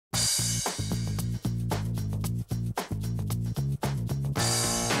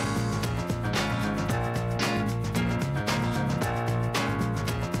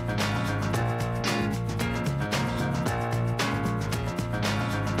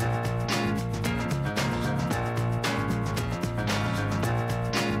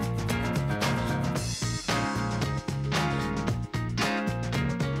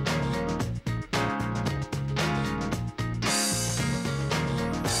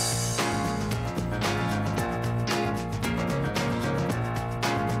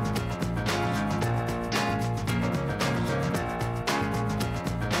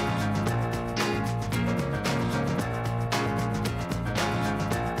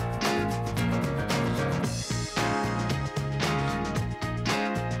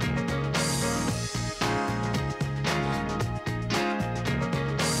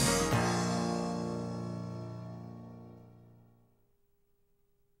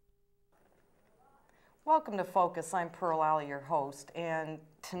Welcome to Focus. I'm Pearl Alley, your host, and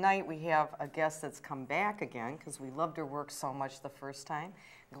tonight we have a guest that's come back again because we loved her work so much the first time,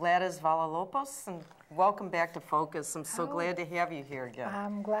 Gladys Villalobos, and welcome back to Focus. I'm so glad to have you here again.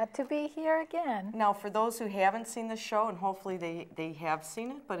 I'm glad to be here again. Now, for those who haven't seen the show, and hopefully they have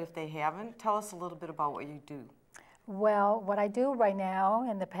seen it, but if they haven't, tell us a little bit about what you do. Well, what I do right now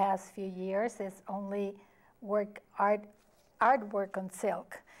in the past few years is only artwork on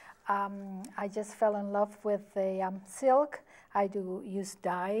silk. I just fell in love with the silk. I do use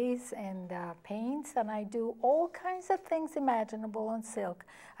dyes and paints, and I do all kinds of things imaginable on silk.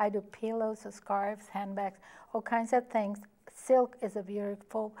 I do pillows, scarves, handbags, all kinds of things. Silk is a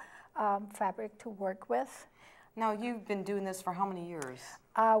beautiful fabric to work with. Now, you've been doing this for how many years?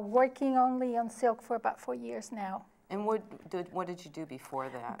 Working only on silk for about 4 years now. And what did you do before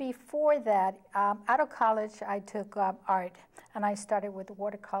that? Before that, out of college, I took art, and I started with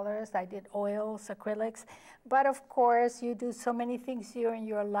watercolors. I did oils, acrylics, but of course, you do so many things during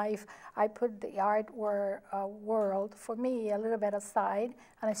your life. I put the art world, for me, a little bit aside,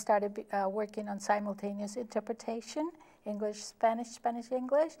 and I started working on simultaneous interpretation, English, Spanish, Spanish,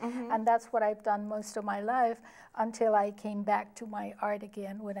 English, and that's what I've done most of my life until I came back to my art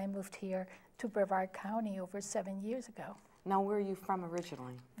again when I moved here to Brevard County over 7 years ago. Now, where are you from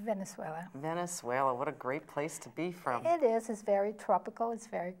originally? Venezuela. Venezuela, what a great place to be from. It is. It's very tropical. It's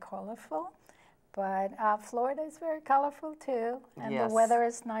very colorful. But Florida is very colorful too. And yes. The weather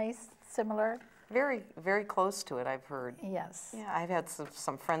is nice, similar. Very, very close to it, I've heard. Yes. Yeah, I've had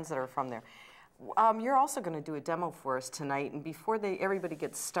some friends that are from there. You're also going to do a demo for us tonight, and before everybody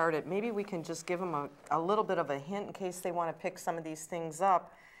gets started, maybe we can just give them a little bit of a hint in case they want to pick some of these things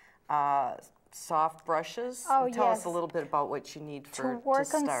up. Soft brushes. Oh, Tell yes. us a little bit about what you need to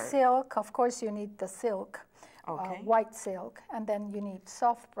work on silk. Of course, you need the silk, white silk, and then you need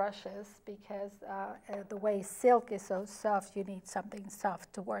soft brushes because the way silk is so soft, you need something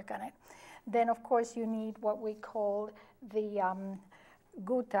soft to work on it. Then, of course, you need what we call the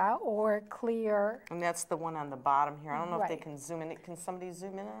gutta or clear. And that's the one on the bottom here. I don't know right. if they can zoom in. Can somebody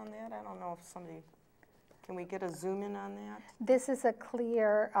zoom in on that? I don't know if somebody. Can we get a zoom in on that? This is a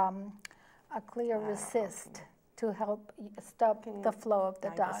clear resist to help stop the flow of the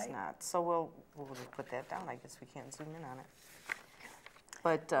dye. I guess not. So we'll just put that down. I guess we can't zoom in on it.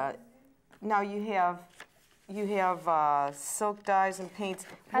 But now you have silk dyes and paints.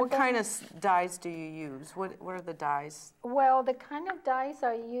 What kind of dyes do you use? What are the dyes? Well, the kind of dyes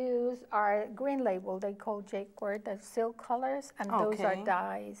I use are green label. They call jacquard, the silk colors, and those are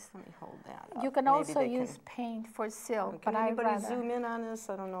dyes. Let me hold that up. You can also use paint for silk. Can anybody zoom in on this?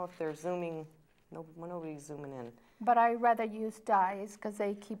 I don't know if they're zooming. No, nobody's zooming in. But I rather use dyes because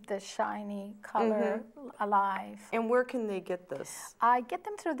they keep the shiny color alive. And where can they get this? I get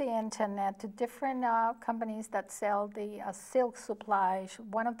them through the internet to different companies that sell the silk supply.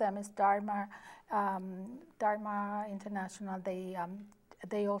 One of them is Dharma International.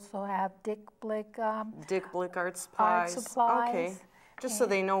 They also have Dick Blick Art Supplies. Okay. Just so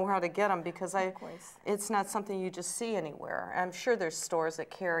they know how to get them, because it's not something you just see anywhere. I'm sure there's stores that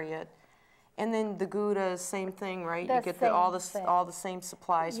carry it. And then the Gouda, same thing, right? You get all the same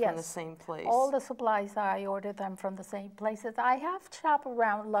supplies from the same place. All the supplies, I order them from the same places. I have shopped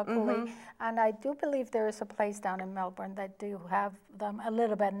around locally, and I do believe there is a place down in Melbourne that do have them a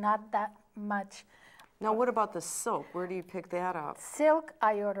little bit, not that much. Now, what about the silk? Where do you pick that up? Silk,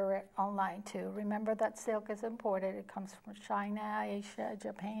 I order it online too. Remember that silk is imported. It comes from China, Asia,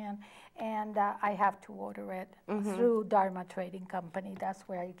 Japan, and I have to order it through Dharma Trading Company. That's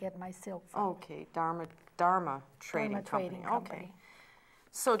where I get my silk from. Okay, Dharma Trading Company. Okay.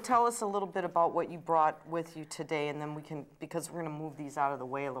 So tell us a little bit about what you brought with you today, and then we can, because we're going to move these out of the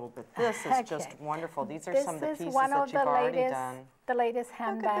way a little bit. This is just wonderful. These are some of the pieces that you've already done. The latest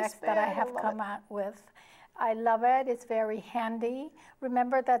handbags that I have come out with. I love it. It's very handy.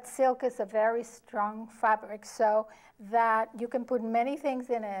 Remember that silk is a very strong fabric, so that you can put many things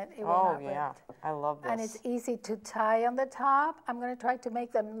in it. It will not rip. I love this. And it's easy to tie on the top. I'm going to try to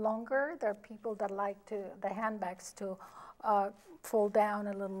make them longer. There are people that like the handbags to fold down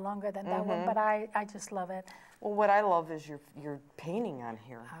a little longer than that one, but I just love it. Well, what I love is your painting on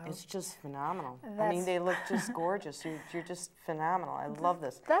here. It's just phenomenal. I mean, they look just gorgeous. You're just phenomenal. I love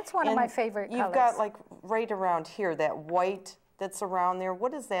this. That's one of my favorite colors. You've got, like, right around here, that white that's around there.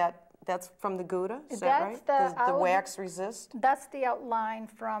 What is that? That's from the Gouda? Is that right? The wax resist? That's the outline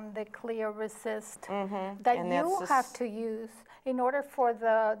from the clear resist that you have to use in order for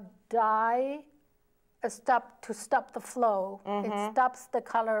the dye stop the flow. It stops the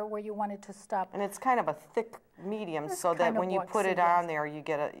color where you want it to stop. And it's kind of a thick medium, so that when you put it on there, you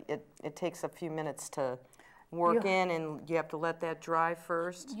get it takes a few minutes to work in, and you have to let that dry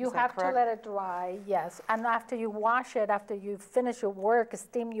first. You have to let it dry, yes. And after you wash it, after you finish your work,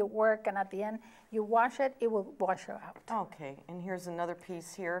 steam your work, and at the end you wash it, it will wash out. Okay, and here's another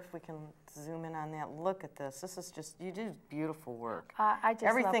piece here, if we can zoom in on that. Look at this. This is just, you do beautiful work. I just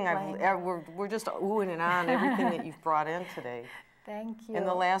everything love playing. we're just oohing and on everything that you've brought in today. Thank you. And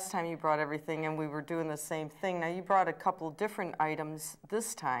the last time you brought everything in, we were doing the same thing. Now you brought a couple of different items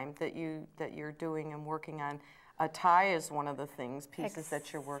this time that you're doing and working on. A tie is one of the pieces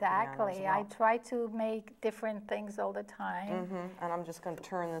that you're working on as well. Exactly. I try to make different things all the time. And I'm just going to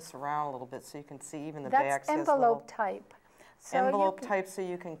turn this around a little bit so you can see even the back. That's envelope type. So envelope type, so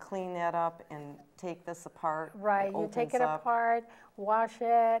you can clean that up and take this apart. Right, you take it apart, wash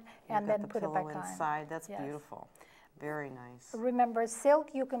it, and then put it back on. Inside. That's beautiful. Very nice. Remember,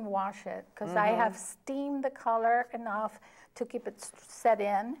 silk, you can wash it, because I have steamed the color enough to keep it set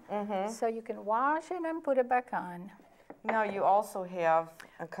in. So you can wash it and put it back on. Now you also have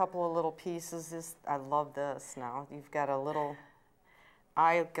a couple of little pieces. I love this now. You've got a little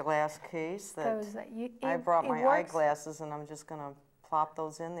eyeglass case that I brought my eyeglasses, and I'm just going to plop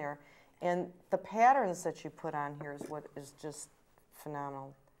those in there. And the patterns that you put on here is what is just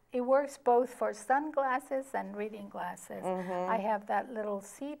phenomenal. It works both for sunglasses and reading glasses. I have that little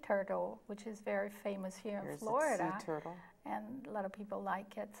sea turtle, which is very famous here in Florida. Sea turtle. And a lot of people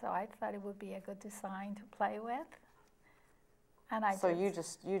like it, so I thought it would be a good design to play with. And you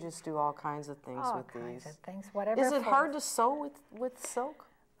just do all kinds of things with these. All kinds of things, whatever. Is it hard to sew with silk?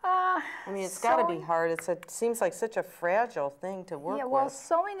 I mean, it's got to be hard. It seems like such a fragile thing to work with. Yeah, well,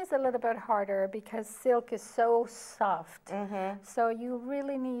 sewing is a little bit harder because silk is so soft. So you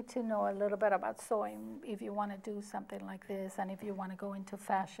really need to know a little bit about sewing if you want to do something like this, and if you want to go into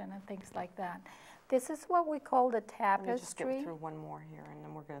fashion and things like that. This is what we call the tapestry. Let me just get through one more here, and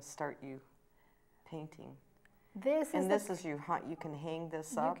then we're going to start you painting. This is you can hang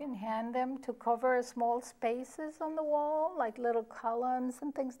this up? You can hang them to cover small spaces on the wall, like little columns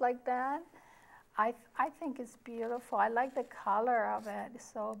and things like that. I think it's beautiful. I like the color of it. It's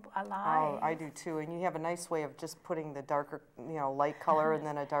so alive. Oh, I do too. And you have a nice way of just putting the darker, light color and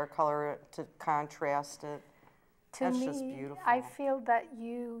then a dark color to contrast it. That's just beautiful. I feel that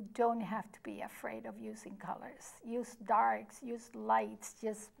you don't have to be afraid of using colors. Use darks, use lights,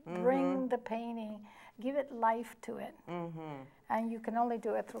 just bring the painting, give it life to it. And you can only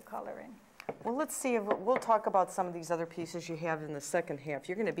do it through coloring. Well, let's see if we'll talk about some of these other pieces you have in the second half.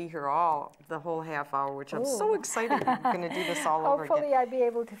 You're going to be here the whole half hour, which I'm so excited. We're going to do this all over again. Hopefully I'll be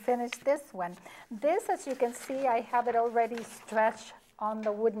able to finish this one. This, as you can see, I have it already stretched on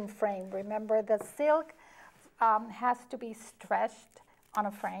the wooden frame. Remember, the silk has to be stretched on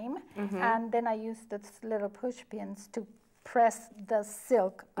a frame, and then I use these little push pins to press the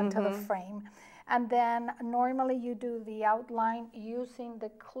silk onto the frame. And then normally you do the outline using the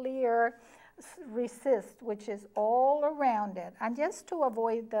clear resist, which is all around it, and just to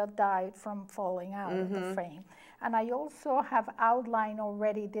avoid the dye from falling out of the frame. And I also have outlined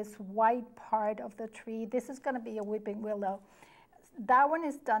already this white part of the tree. This is going to be a weeping willow. That one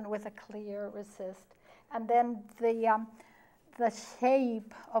is done with a clear resist. And then the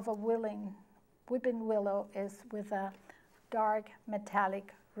shape of a weeping willow is with a dark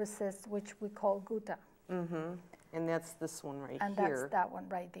metallic resist, which we call gutta. And that's this one right here. And that's that one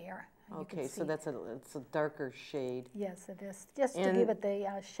right there. Okay, so it's a darker shade. Yes, it is. Just to give it the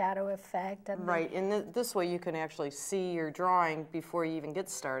shadow effect. And right, and this way you can actually see your drawing before you even get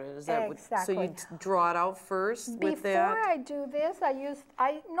started. Is that exactly. So you draw it out first with that? Before I do this,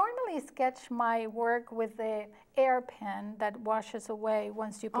 I normally sketch my work with the air pen that washes away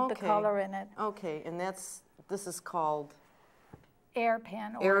once you put the color in it. Okay, and this is called? Air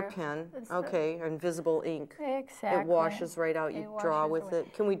pen. Air pen, okay, invisible ink. Exactly. It washes right out, you draw with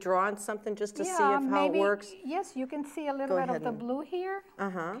it. Can we draw on something just to see how it works? Yes, you can see a little bit of the blue here.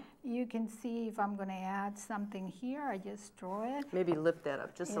 You can see if I'm going to add something here, I just draw it. Maybe lift that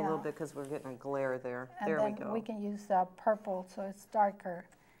up just a little bit because we're getting a glare there. There we go. We can use purple so it's darker.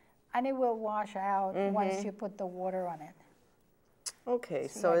 And it will wash out once you put the water on it. Okay,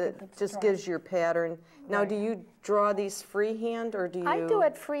 so it just gives your pattern. Now, do you draw these freehand or do you? I do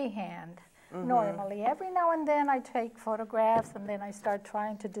it freehand normally. Every now and then I take photographs and then I start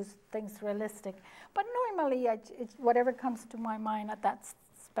trying to do things realistic. But normally it's whatever comes to my mind at that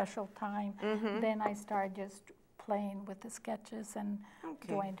special time, then I start just playing with the sketches and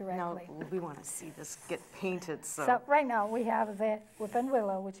doing directly. Now, we want to see this get painted. So right now we have the Weeping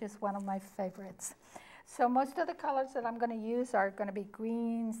Willow, which is one of my favorites. So most of the colors that I'm going to use are going to be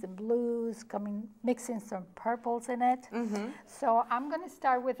greens and blues, mixing some purples in it. So I'm going to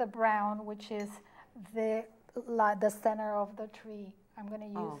start with a brown, which is the center of the tree. I'm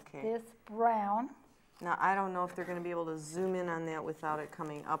going to use this brown. Now, I don't know if they're going to be able to zoom in on that without it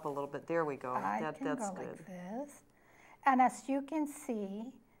coming up a little bit. There we go. That's good. Like this. And as you can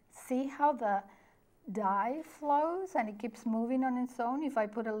see how the dye flows and it keeps moving on its own. If I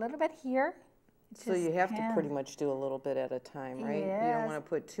put a little bit here, so you have to pretty much do a little bit at a time, right? Yes. You don't want to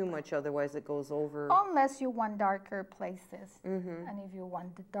put too much, otherwise it goes over. Unless you want darker places. And if you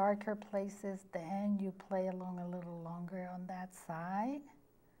want the darker places, then you play along a little longer on that side.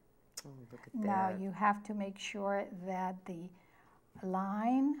 Oh, look at that. Now you have to make sure that the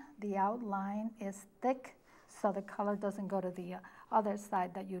outline is thick, so the color doesn't go to the other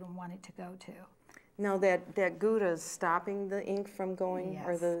side that you don't want it to go to. Now that Gouda is stopping the ink from going, Yes.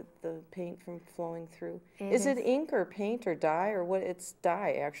 or the paint from flowing through. Is it ink or paint or dye or what? It's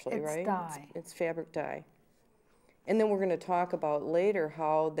dye actually, right? It's dye. It's fabric dye. And then we're going to talk about later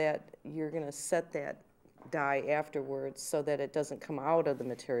how that you're going to set that dye afterwards so that it doesn't come out of the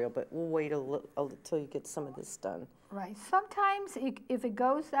material, but we'll wait until you get some of this done. Right. Sometimes if it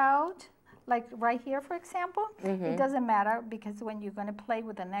goes out, like right here, for example, it doesn't matter because when you're going to play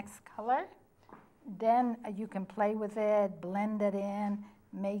with the next color, then you can play with it, blend it in,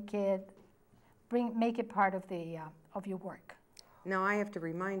 make it part of of your work. Now I have to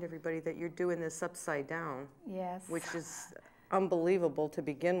remind everybody that you're doing this upside down. Yes. Which is unbelievable to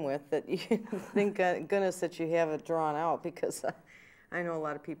begin with, that you thank goodness that you have it drawn out, because I know a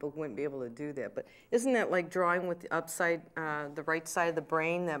lot of people wouldn't be able to do that. But isn't that like drawing with the right side of the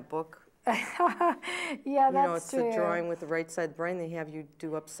brain, that book? Yeah, that's it's true. the drawing with the right side of the brain. They have you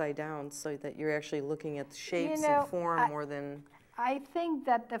do upside down so that you're actually looking at the shapes and form more than... I think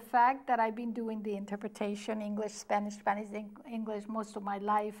that the fact that I've been doing the interpretation, English, Spanish, English most of my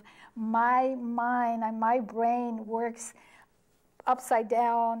life, my mind and my brain works upside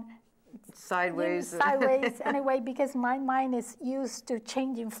down, sideways, anyway, because my mind is used to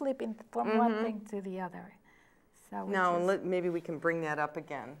flipping from one thing to the other. So now maybe we can bring that up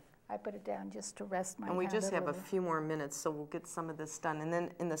again. I put it down just to rest my hand. And we just have a few more minutes, so we'll get some of this done. And then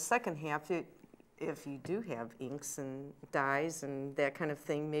in the second half, if you do have inks and dyes and that kind of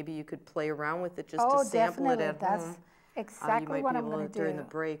thing, maybe you could play around with it just to sample it at home. That's exactly what I'm going to do. During the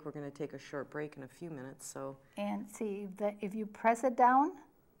break, we're going to take a short break in a few minutes. So. And see, if you press it down,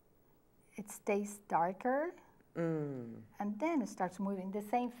 it stays darker, and then it starts moving. The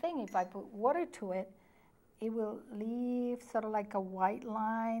same thing, if I put water to it, it will leave sort of like a white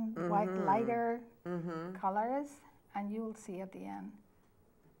line, lighter colors, and you will see at the end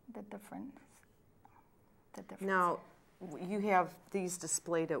the difference. Now, you have these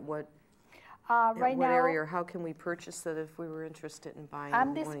displayed at what right now, area, or how can we purchase it if we were interested in buying one of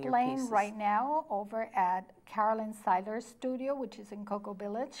your pieces? I'm displaying right now over at Carolyn Seiler's studio, which is in Cocoa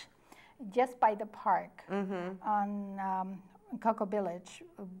Village, just by the park on Cocoa Village,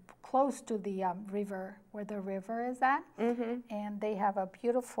 close to the river, where the river is at. And they have a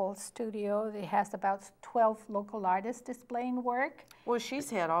beautiful studio. It has about 12 local artists displaying work. Well, she's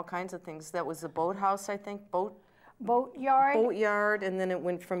had all kinds of things. That was the boathouse, I think, Boatyard. Boatyard, and then it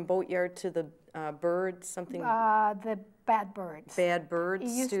went from Boatyard to the bird, something. The Bad Birds. Bad Birds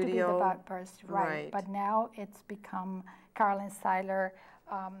Studio. It used to be the Bad Birds, right. But now it's become Carolyn Seiler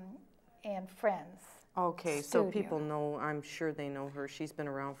and Friends. Okay, studio. So people know, I'm sure they know her. She's been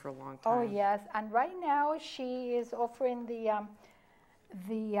around for a long time. Oh, yes. And right now she is offering the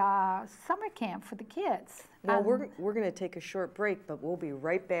summer camp for the kids. Well, we're going to take a short break, but we'll be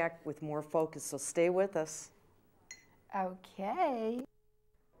right back with more Focus, so stay with us. Okay.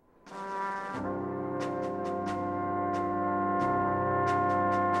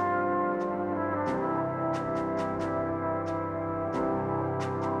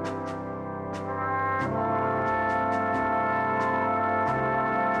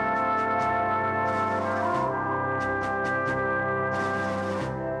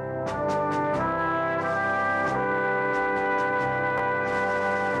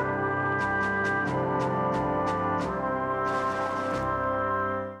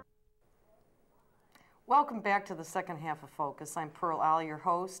 Welcome back to the second half of Focus. I'm Pearl Owl, your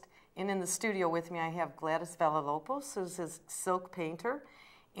host, and in the studio with me I have Gladys Villalobos, who's his silk painter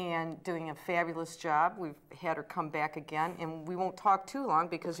and doing a fabulous job. We've had her come back again, and we won't talk too long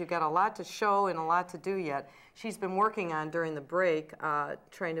because you've got a lot to show and a lot to do yet. She's been working on, during the break,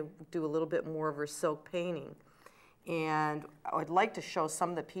 trying to do a little bit more of her silk painting. And I would like to show some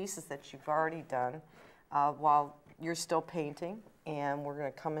of the pieces that you've already done while you're still painting, and we're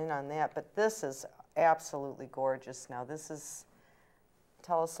going to come in on that. But this is absolutely gorgeous. Now this is,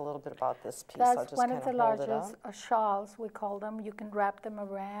 tell us a little bit about this piece. That's I'll just one kind of the hold it largest up. shawls, we call them. You can wrap them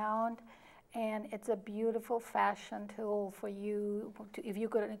around, and it's a beautiful fashion tool for you. If you're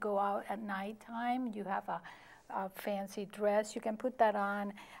going to go out at nighttime, you have a fancy dress, you can put that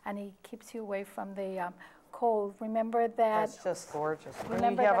on, and it keeps you away from the cold. Remember that? That's just gorgeous. Remember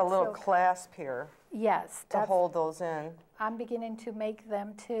and you have a little silk. clasp here. Yes. To hold those in. I'm beginning to make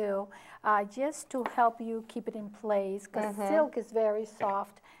them too, just to help you keep it in place, because silk is very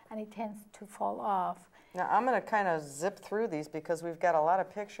soft and it tends to fall off. Now I'm going to kind of zip through these because we've got a lot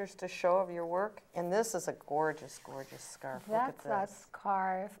of pictures to show of your work, and this is a gorgeous, gorgeous scarf. That's Look at this. a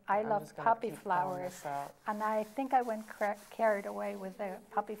scarf. I love poppy flowers, and I think I went carried away with the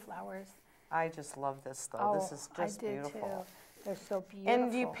poppy flowers. I just love this though. This is just beautiful. Too. They're so beautiful.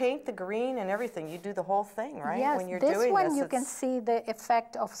 And you paint the green and everything. You do the whole thing, right? Yes, when you're this doing one this, you can see the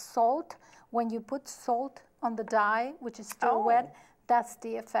effect of salt. When you put salt on the dye, which is still wet, that's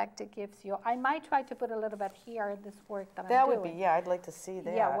the effect it gives you. I might try to put a little bit here in this work that I'm doing. That would be, yeah, I'd like to see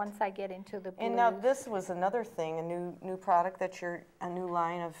that. Yeah, once I get into the blue. And now this was another thing, a new product that a new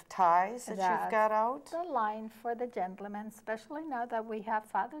line of ties that you've got out. The line for the gentlemen, especially now that we have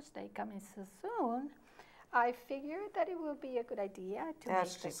Father's Day coming so soon. I figured that it would be a good idea to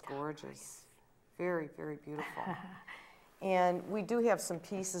That's make just gorgeous. Very, very beautiful. And we do have some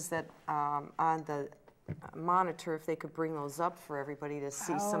pieces that on the monitor, if they could bring those up for everybody to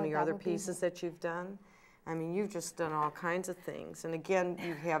see some of your other pieces that you've done. I mean, you've just done all kinds of things. And again,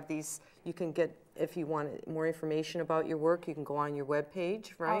 you have these, you can get, if you want more information about your work, you can go on your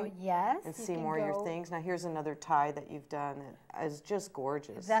webpage, right? Oh, yes. And see more of your things. Now, here's another tie that you've done that is just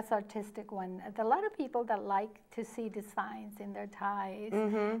gorgeous. That's artistic one. A lot of people that like to see designs in their ties.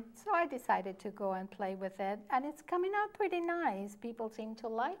 So I decided to go and play with it. And it's coming out pretty nice. People seem to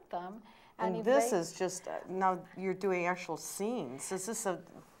like them. And this is just, now you're doing actual scenes. Is this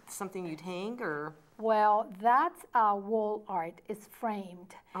something you'd hang or? Well, that's wall art. It's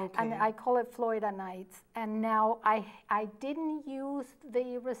framed. Okay. And I call it Florida Nights. And now I didn't use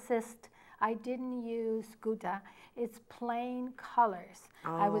the resist. I didn't use Gouda. It's plain colors.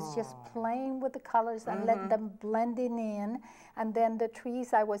 I was just playing with the colors and let them blend in. And then the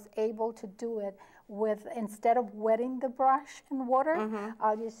trees, I was able to do it with, instead of wetting the brush in water,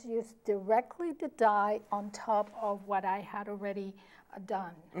 I'll just use directly the dye on top of what I had already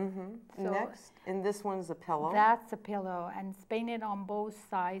done. So next, and this one's a pillow. That's a pillow, and it's painted on both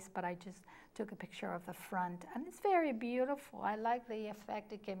sides, but I just took a picture of the front, and it's very beautiful. I like the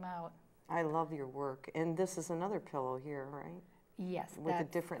effect it came out. I love your work, and this is another pillow here, right? Yes. With a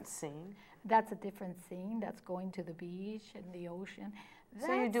different scene. That's a different scene. That's going to the beach and the ocean.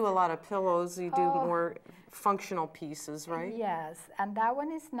 So you do a lot of pillows, you do more functional pieces, right? Yes, and that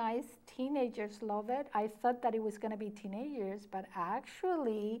one is nice. Teenagers love it. I thought that it was going to be teenagers, but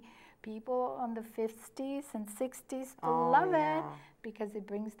actually people on the 50s and 60s love it because it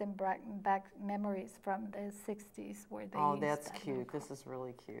brings them back memories from the 60s where they used that's cute. This is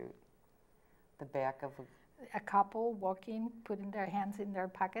really cute. The back of a couple walking, putting their hands in their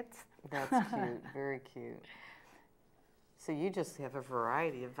pockets. That's cute, very cute. So you just have a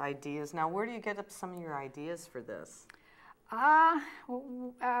variety of ideas. Now, where do you get up some of your ideas for this?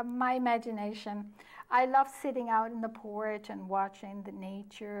 My imagination. I love sitting out in the porch and watching the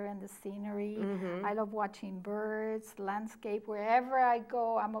nature and the scenery. I love watching birds, landscape. Wherever I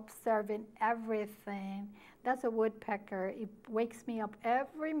go, I'm observing everything. That's a woodpecker. It wakes me up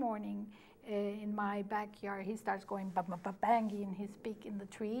every morning in my backyard. He starts going banging his beak in the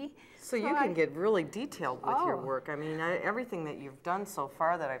tree. So you can get really detailed with your work. I mean, everything that you've done so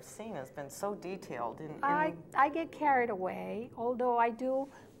far that I've seen has been so detailed. I get carried away, although I do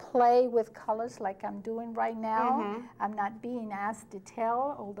play with colors like I'm doing right now. I'm not being as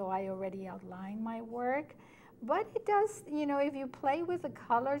detailed, although I already outlined my work. But it does, you know, if you play with the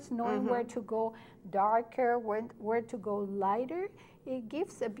colors, knowing where to go darker, where to go lighter, it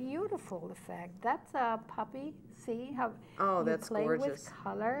gives a beautiful effect. That's a puppy. See how you play with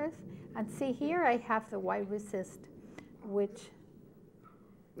colors? And see here I have the white resist, which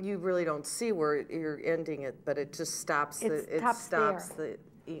you really don't see where you're ending it, but it just stops the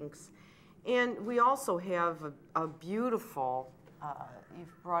inks. And we also have a beautiful,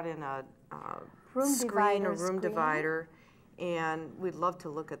 you've brought in a room divider, and we'd love to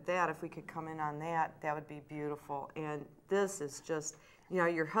look at that. If we could come in on that, that would be beautiful. And this is just, You know,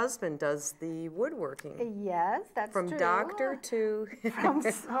 your husband does the woodworking. Yes, that's true. From doctor to... From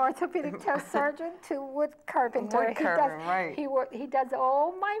orthopedic surgeon to wood carpenter. Wood carver, right. He does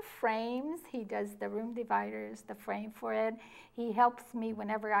all my frames. He does the room dividers, the frame for it. He helps me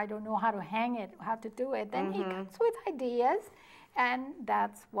whenever I don't know how to hang it, how to do it. Then he comes with ideas, and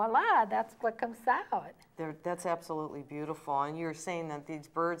that's voila, that's what comes out. That's absolutely beautiful. And you're saying that these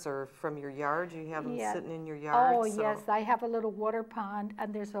birds are from your yard? You have them sitting in your yard? Oh, yes. I have a little water pond,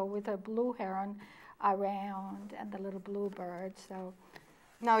 and there's always a blue heron around and the little bluebird. So,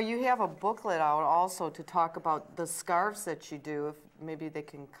 now you have a booklet out also to talk about the scarves that you do. If maybe they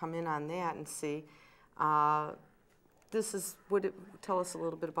can come in on that and see. Tell us a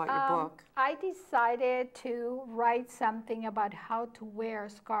little bit about your book. I decided to write something about how to wear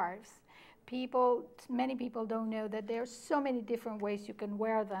scarves. Many people don't know that there's so many different ways you can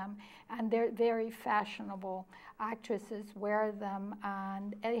wear them, and they're very fashionable. Actresses wear them,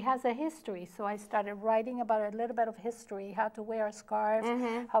 and it has a history. So I started writing about a little bit of history, how to wear scarves,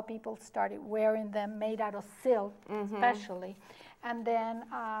 how people started wearing them, made out of silk, especially. And then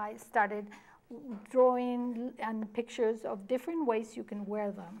I started drawing and pictures of different ways you can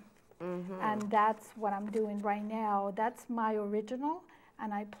wear them. And that's what I'm doing right now. That's my original,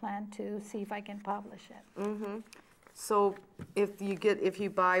 and I plan to see if I can publish it. So if you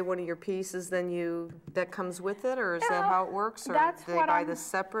buy one of your pieces, then that comes with it, or is that how it works, or do they buy this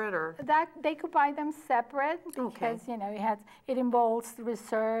separate, or that they could buy them separate because you know it involves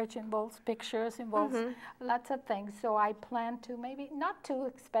research, involves pictures, involves lots of things. So I plan to maybe not too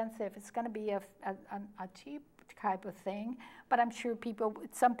expensive. It's going to be a cheap type of thing, but I'm sure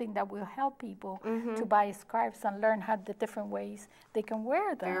it's something that will help people to buy scarves and learn how the different ways they can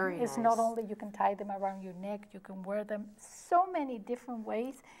wear them. Very it's nice. not only you can tie them around your neck, you can wear them so many different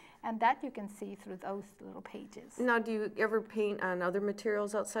ways, and that you can see through those little pages. Now, do you ever paint on other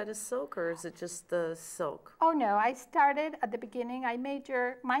materials outside of silk, or is it just the silk? Oh no, I started at the beginning. My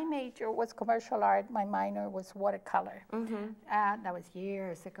major was commercial art. My minor was watercolor. That was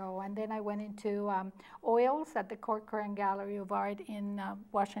years ago. And then I went into oils at the Corcoran Gallery of Art in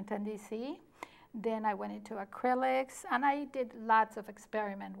Washington, D.C. Then I went into acrylics, and I did lots of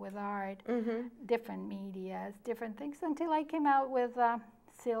experiment with art, different medias, different things, until I came out with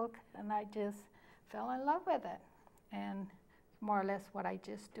silk, and I just fell in love with it. And more or less what I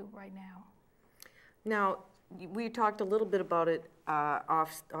just do right now. Now, we talked a little bit about it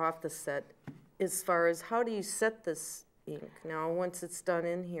off the set, as far as how do you set this ink? Now, once it's done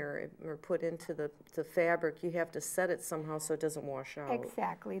in here or put into the fabric, you have to set it somehow so it doesn't wash out.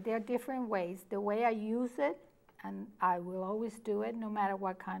 Exactly. There are different ways. The way I use it, and I will always do it no matter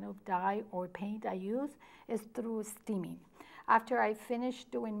what kind of dye or paint I use, is through steaming. After I finish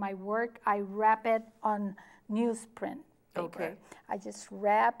doing my work, I wrap it on newsprint paper. Okay. I just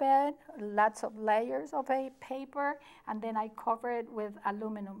wrap it, lots of layers of paper, and then I cover it with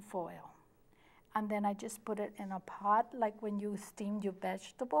aluminum foil. And then I just put it in a pot, like when you steam your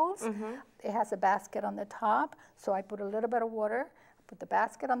vegetables. It has a basket on the top, so I put a little bit of water, put the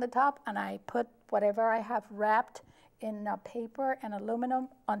basket on the top, and I put whatever I have wrapped in paper and aluminum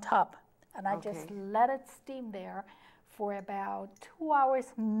on top. And I just let it steam there for about 2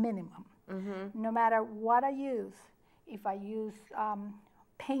 hours minimum. No matter what I use, if I use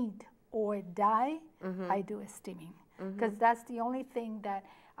paint or dye, I do a steaming. Because that's the only thing that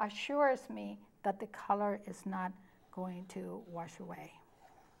assures me that the color is not going to wash away.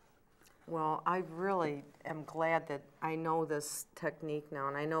 Well, I really am glad that I know this technique now,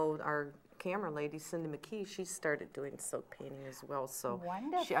 and I know our camera lady, Cindy McKee, she started doing silk painting as well. So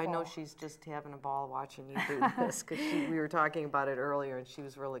I know she's just having a ball watching you do this, because we were talking about it earlier, and she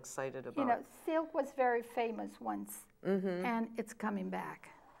was real excited about it. You know, silk was very famous once, and it's coming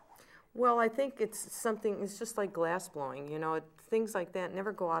back. Well, I think it's just like glass blowing, you know, things like that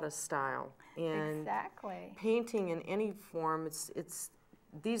never go out of style. And exactly. Painting in any form,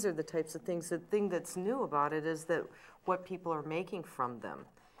 these are the types of things. The thing that's new about it is that what people are making from them.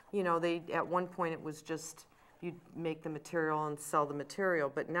 You know, at one point it was just you'd make the material and sell the material,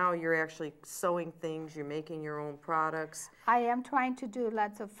 but now you're actually sewing things, you're making your own products. I am trying to do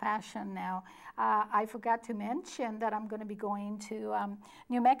lots of fashion now. I forgot to mention that I'm going to be going to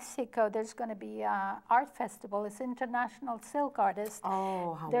New Mexico. There's going to be an art festival. It's International Silk Artists.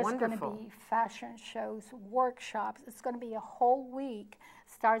 Oh, how There's wonderful. There's going to be fashion shows, workshops. It's going to be a whole week.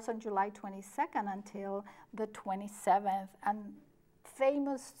 Starts on July 22nd until the 27th. And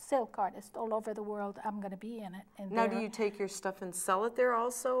famous silk artists all over the world. I'm going to be in it. Now, do you take your stuff and sell it there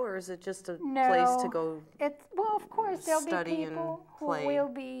also, or is it just a place to go? Well, of course, there'll be people who will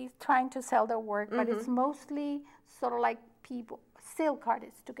be trying to sell their work, but it's mostly sort of like people, silk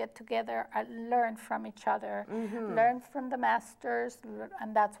artists, to get together and learn from each other, learn from the masters,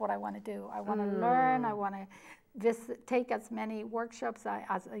 and that's what I want to do. I want to learn, I want to just take as many workshops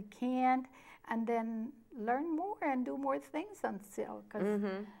as I can, and then learn more and do more things on silk. 'Cause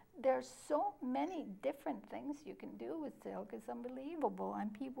there's so many different things you can do with silk. It's unbelievable,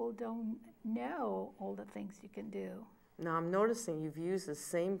 and people don't know all the things you can do. Now I'm noticing you've used the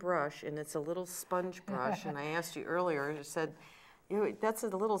same brush, and it's a little sponge brush, and I asked you earlier, you said, that's a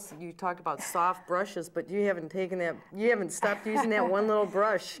little, you talked about soft brushes, but you haven't stopped using that one little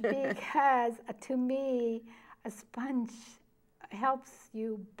brush. Because to me, a sponge helps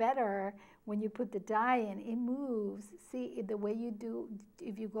you better when you put the dye in. It moves. See, the way you do,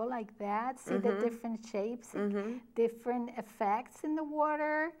 if you go like that, see the different shapes, different effects in the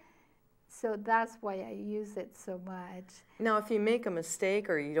water. So that's why I use it so much. Now, if you make a mistake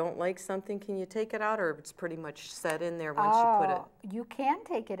or you don't like something, can you take it out, or it's pretty much set in there once you put it? You can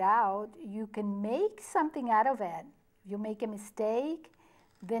take it out. You can make something out of it. If you make a mistake,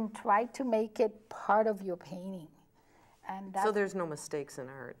 then try to make it part of your painting. And so there's no mistakes in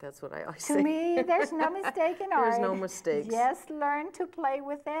art. That's what I always say. To me, there's no mistake in art. There's no mistakes. Just learn to play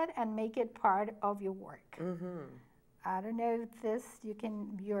with it and make it part of your work. I don't know if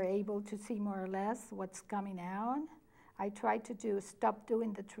you're able to see more or less what's coming out. I tried to stop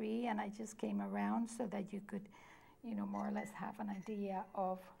doing the tree, and I just came around so that you could, more or less have an idea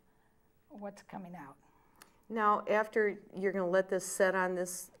of what's coming out. Now, after you're going to let this set on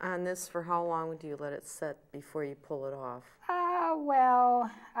this for how long do you let it set before you pull it off? Well,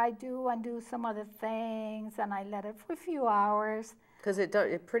 I do undo some other things, and I let it for a few hours. Because it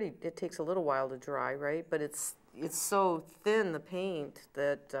takes a little while to dry, right? But it's so thin, the paint,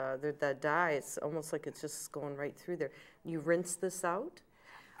 that that dye, it's almost like it's just going right through there. You rinse this out?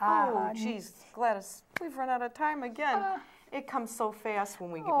 Oh, geez, Gladys, we've run out of time again. It comes so fast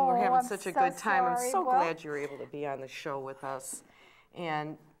when we're having such a good time. I'm so glad you were able to be on the show with us.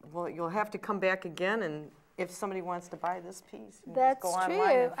 And well, you'll have to come back again, and if somebody wants to buy this piece, you that's just go true.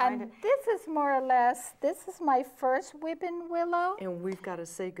 online and find and it. This is more or less, this is my first whipping willow. And we've got to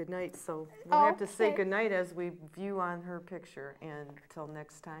say goodnight, so we'll have to say goodnight as we view on her picture. And until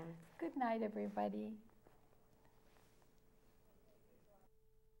next time. Good night, everybody.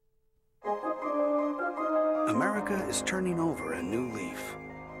 America is turning over a new leaf.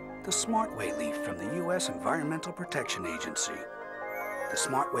 The SmartWay leaf from the U.S. Environmental Protection Agency. The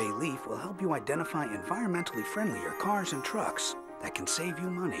SmartWay leaf will help you identify environmentally friendlier cars and trucks that can save you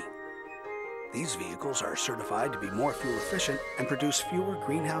money. These vehicles are certified to be more fuel efficient and produce fewer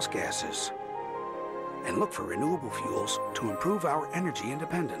greenhouse gases. And look for renewable fuels to improve our energy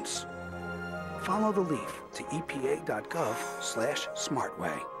independence. Follow the leaf to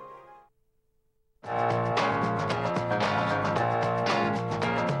epa.gov/smartway.